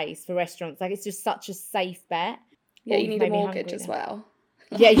best place for restaurants. Like it's just such a safe bet. Yeah, you need a mortgage as well.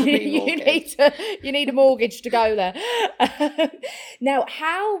 Yeah, you need a mortgage to go there. Now,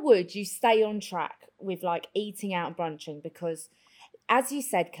 how would you stay on track with like eating out and brunching? Because as you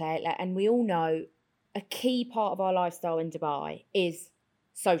said, Claire, and we all know, a key part of our lifestyle in Dubai is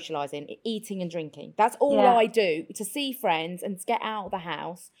socialising, eating and drinking. That's all I do to see friends and to get out of the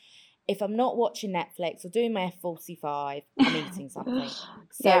house. If I'm not watching Netflix or doing my F45, I'm eating something.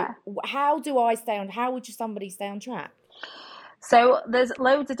 So how would somebody stay on track? So there's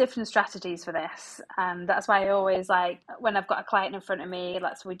loads of different strategies for this, and that's why I always like when I've got a client in front of me,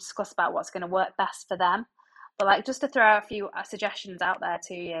 we discuss about what's going to work best for them. But like just to throw out a few suggestions out there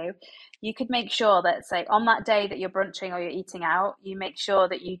to you, you could make sure that, say, on that day that you're brunching or you're eating out, you make sure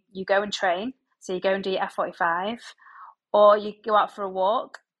that you go and train. So you go and do your F45, or you go out for a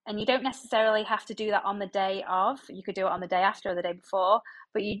walk. And you don't necessarily have to do that on the day of. You could do it on the day after or the day before.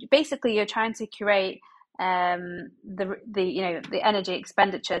 But you're trying to curate the energy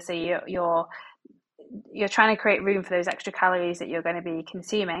expenditure. So you're you're trying to create room for those extra calories that you're going to be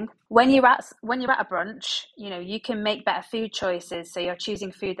consuming. When you're at a brunch, you can make better food choices. So you're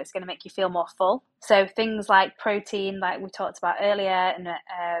choosing food that's going to make you feel more full. So things like protein, like we talked about earlier,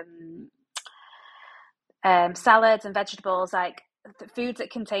 and salads and vegetables, like foods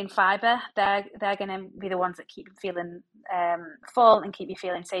that contain fiber, they're going to be the ones that keep you feeling full and keep you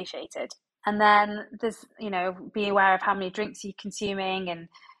feeling satiated. And then there's, be aware of how many drinks you're consuming, and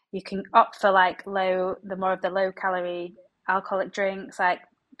you can opt for like more of the low calorie alcoholic drinks, like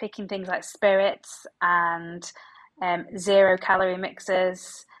picking things like spirits and 0 calorie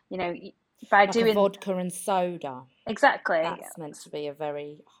mixers, by like doing a vodka and soda. Exactly. That's meant to be a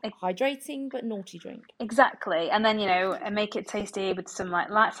very hydrating but naughty drink. Exactly. And then, and make it tasty with some like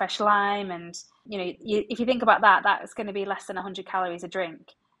light fresh lime. And, if you think about that, that's going to be less than 100 calories a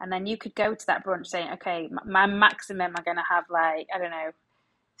drink. And then you could go to that brunch saying, okay, my maximum, I'm going to have like, I don't know,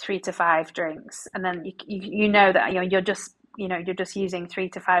 3 to 5 drinks. And then you know that, you're just using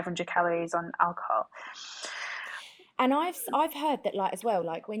 300 to 500 calories on alcohol. And I've heard that, like, as well,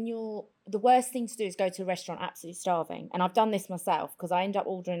 like when the worst thing to do is go to a restaurant absolutely starving. And I've done this myself, because I end up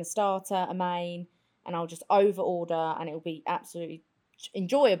ordering a starter, a main, and I'll just over order, and it'll be absolutely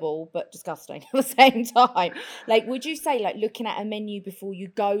enjoyable but disgusting at the same time. Like, would you say, like, looking at a menu before you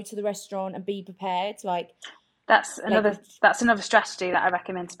go to the restaurant and be prepared, like that's another strategy that I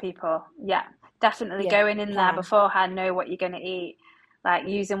recommend to people. Yeah, definitely going in there beforehand, know what you're going to eat, like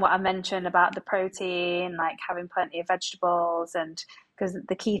using what I mentioned about the protein, like having plenty of vegetables, and because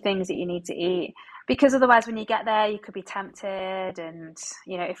the key things that you need to eat, because otherwise when you get there you could be tempted. And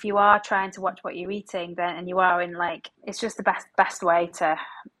if you are trying to watch what you're eating, then, and you are in, like, it's just the best way to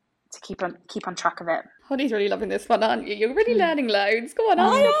keep on track of it. Holly's really loving this one, aren't you? You're really learning loads. Go on,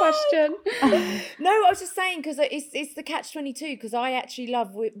 ask your question. No, I was just saying, because it's the catch-22, because I actually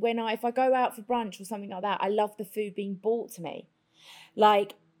love if I go out for brunch or something like that, I love the food being brought to me.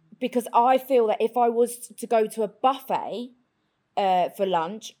 Like, because I feel that if I was to go to a buffet for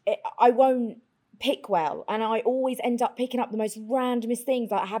lunch, I won't pick well, and I always end up picking up the most randomest things.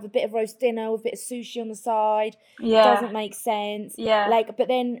 Like, I have a bit of roast dinner with a bit of sushi on the side. Yeah, doesn't make sense. Yeah, like, but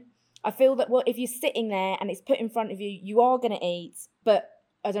then I feel that, well, if you're sitting there and it's put in front of you, you are going to eat, but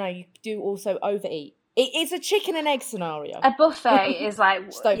I don't know, you do also overeat. It's a chicken and egg scenario. A buffet is like,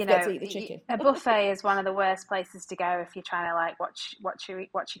 just don't forget to eat the chicken. A buffet is one of the worst places to go if you're trying to like watch your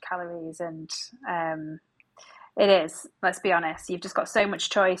calories. And it is, let's be honest, you've just got so much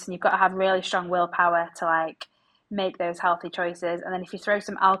choice, and you've got to have really strong willpower to like make those healthy choices. And then if you throw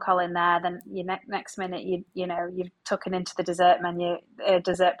some alcohol in there, then you next minute you've tucking into the dessert menu,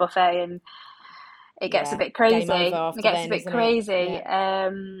 dessert buffet, and it gets a bit crazy. It gets a bit crazy. Yeah.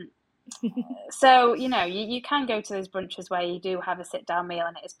 So you can go to those brunches where you do have a sit down meal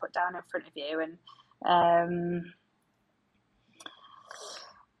and it is put down in front of you, and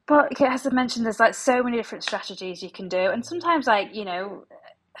but as I mentioned, there's like so many different strategies you can do, and sometimes, like,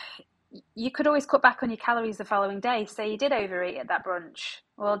 you could always cut back on your calories the following day. Say you did overeat at that brunch,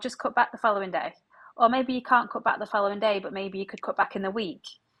 well, just cut back the following day. Or maybe you can't cut back the following day, but maybe you could cut back in the week.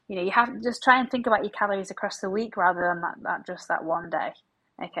 You have to just try and think about your calories across the week rather than that just that one day.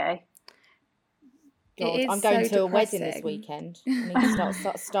 Okay. God, I'm going to a wedding this weekend. I need to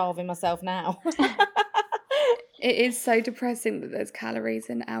start starving myself now. It is so depressing that there's calories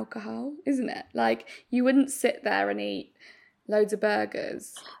in alcohol, isn't it? Like, you wouldn't sit there and eat loads of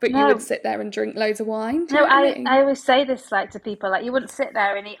burgers, but you would sit there and drink loads of wine. No, I always say this, like, to people, like, you wouldn't sit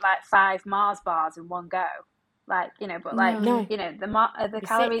there and eat like 5 Mars bars in one go, like, but like,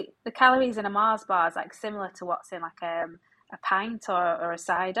 the calories in a Mars bar is like similar to what's in like a pint or a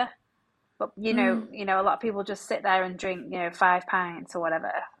cider. But a lot of people just sit there and drink 5 pints or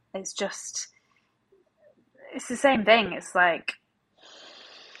whatever. It's the same thing. It's like,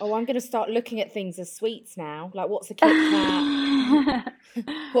 oh, I'm going to start looking at things as sweets now. Like, what's a Kit Kat?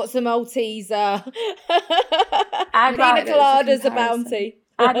 What's a Malteser? Pina Colada's a Bounty.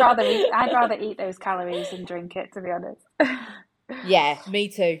 I'd rather eat those calories than drink it, to be honest. Yeah, me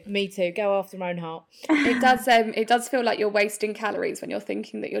too. Go after my own heart. It does feel like you're wasting calories when you're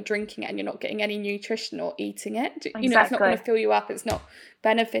thinking that you're drinking it and you're not getting any nutrition or eating it. Exactly. It's not going to fill you up. It's not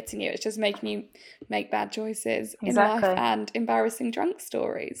benefiting you. It's just making you make bad choices in life and embarrassing drunk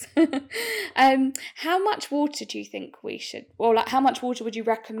stories. How much water do you think we should, how much water would you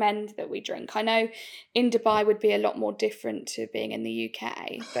recommend that we drink? I know in Dubai would be a lot more different to being in the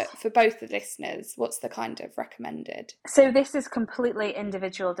UK, but for both the listeners, what's the kind of recommended? So this is completely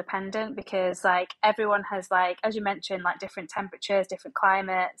individual dependent, because like everyone has, like, as you mentioned, like different temperatures, different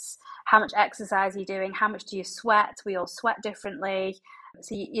climates, how much exercise are you doing, how much do you sweat? We all sweat differently.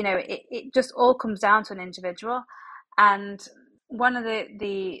 So, it just all comes down to an individual. And one of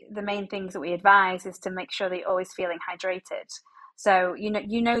the main things that we advise is to make sure that you're always feeling hydrated. So,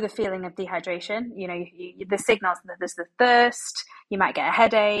 the feeling of dehydration, the signals that there's the thirst, you might get a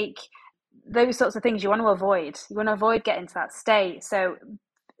headache, those sorts of things you want to avoid. You want to avoid getting to that state. So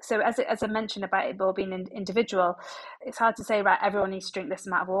as I mentioned about it all being individual, it's hard to say, right, everyone needs to drink this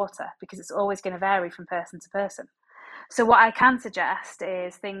amount of water, because it's always going to vary from person to person. So what I can suggest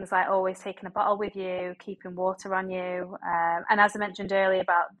is things like always taking a bottle with you, keeping water on you. And as I mentioned earlier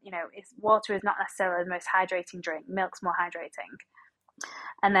about, water is not necessarily the most hydrating drink. Milk's more hydrating.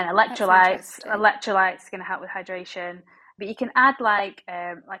 And then electrolytes are going to help with hydration. But you can add like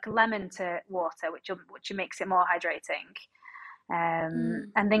lemon to water, which makes it more hydrating.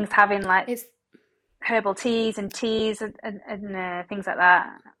 And things having like herbal teas and things like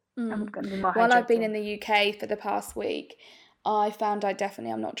that. While I've been in the UK for the past week, I found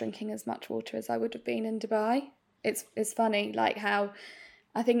I'm not drinking as much water as I would have been in Dubai. It's funny, like how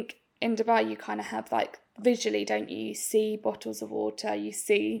I think in Dubai you kind of have like visually, don't you? You see bottles of water, you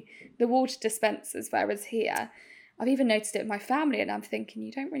see the water dispensers, whereas here I've even noticed it with my family, and I'm thinking,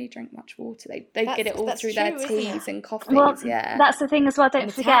 you don't really drink much water. They get it all through their teas and coffees. Well, that's the thing as well.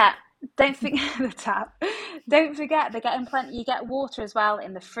 Don't forget the tap. Don't forget they're getting plenty. You get water as well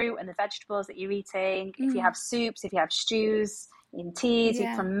in the fruit and the vegetables that you're eating. If you have soups, if you have stews, in teas,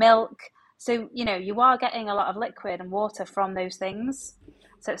 from milk. So you are getting a lot of liquid and water from those things.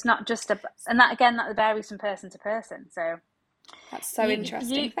 So it's not just and that varies from person to person. So that's so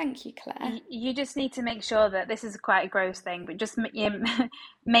interesting. Thank you, Claire. You just need to make sure that this is quite a gross thing, but just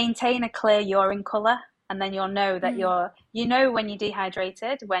maintain a clear urine colour, and then you'll know that when you're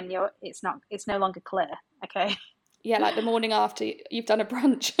dehydrated, when it's no longer clear. Okay. Yeah, like the morning after you've done a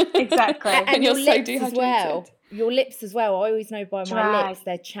brunch. Exactly. And you're so dehydrated. As well. Your lips as well. I always know by my lips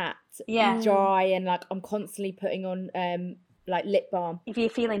they're chapped, dry, and like I'm constantly putting on like lip balm. If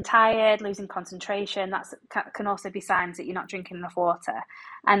you're feeling tired, losing concentration, that can also be signs that you're not drinking enough water.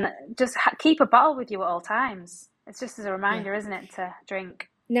 And just keep a bottle with you at all times. It's just as a reminder, isn't it, to drink.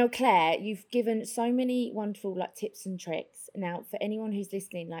 Now, Claire, you've given so many wonderful like tips and tricks. Now, for anyone who's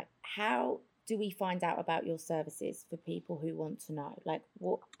listening, like, how do we find out about your services for people who want to know? Like,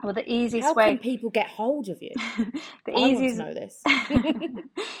 what? Well, the easiest how way. How can people get hold of you? I want to know this.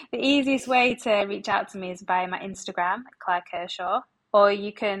 The easiest way to reach out to me is via my Instagram, Claire Kershaw, or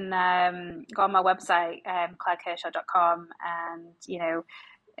you can go on my website, clairekershaw.com, and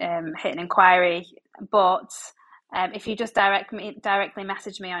hit an inquiry. But if you just directly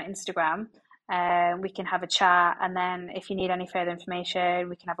message me on Instagram, we can have a chat, and then if you need any further information,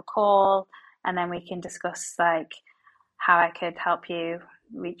 we can have a call, and then we can discuss like how I could help you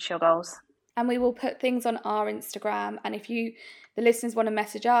reach your goals. And we will put things on our Instagram, and if the listeners want to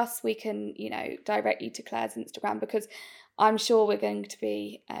message us, we can direct you to Claire's Instagram, because I'm sure we're going to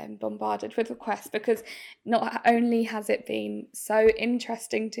be bombarded with requests, because not only has it been so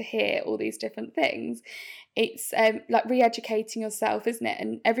interesting to hear all these different things, it's like re-educating yourself, isn't it?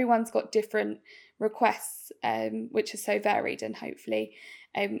 And everyone's got different requests, which are so varied, and hopefully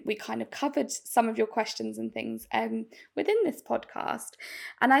we kind of covered some of your questions and things within this podcast.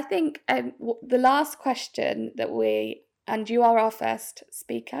 And I think the last question and you are our first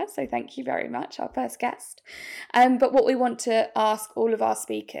speaker, so thank you very much, our first guest. But what we want to ask all of our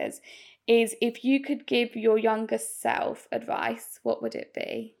speakers is, if you could give your younger self advice, what would it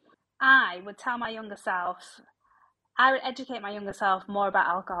be? I would tell my younger self, I would educate my younger self more about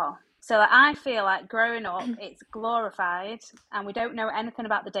alcohol. So I feel like growing up, it's glorified, and we don't know anything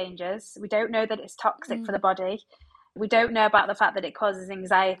about the dangers. We don't know that it's toxic for the body. We don't know about the fact that it causes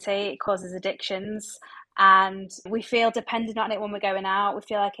anxiety, it causes addictions, and we feel dependent on it when we're going out. We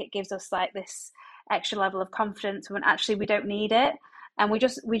feel like it gives us like this extra level of confidence when actually we don't need it. And we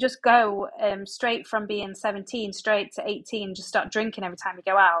just go straight from being 17 straight to 18, just start drinking every time we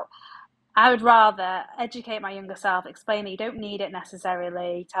go out. I would rather educate my younger self, explain that you don't need it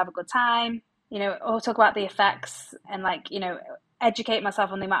necessarily to have a good time, or talk about the effects, and educate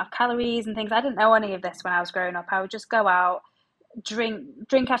myself on the amount of calories and things. I didn't know any of this when I was growing up. I would just go out,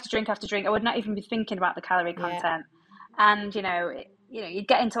 drink after drink after drink. I would not even be thinking about the calorie content. And, you'd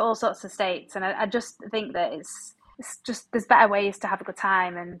get into all sorts of states. And I just think that it's just, there's better ways to have a good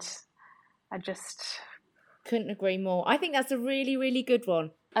time. And I just couldn't agree more. I think that's a really, really good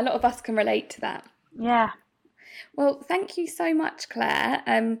one. A lot of us can relate to that. Yeah. Well, thank you so much, Claire,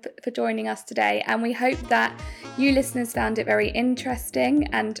 for joining us today. And we hope that you listeners found it very interesting,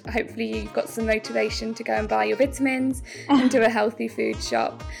 and hopefully you've got some motivation to go and buy your vitamins and do a healthy food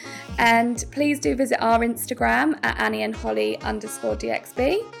shop. And please do visit our Instagram at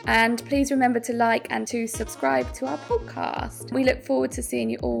AnnieandHolly_DXB. And please remember to like and to subscribe to our podcast. We look forward to seeing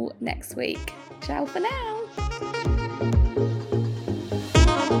you all next week. Ciao for now.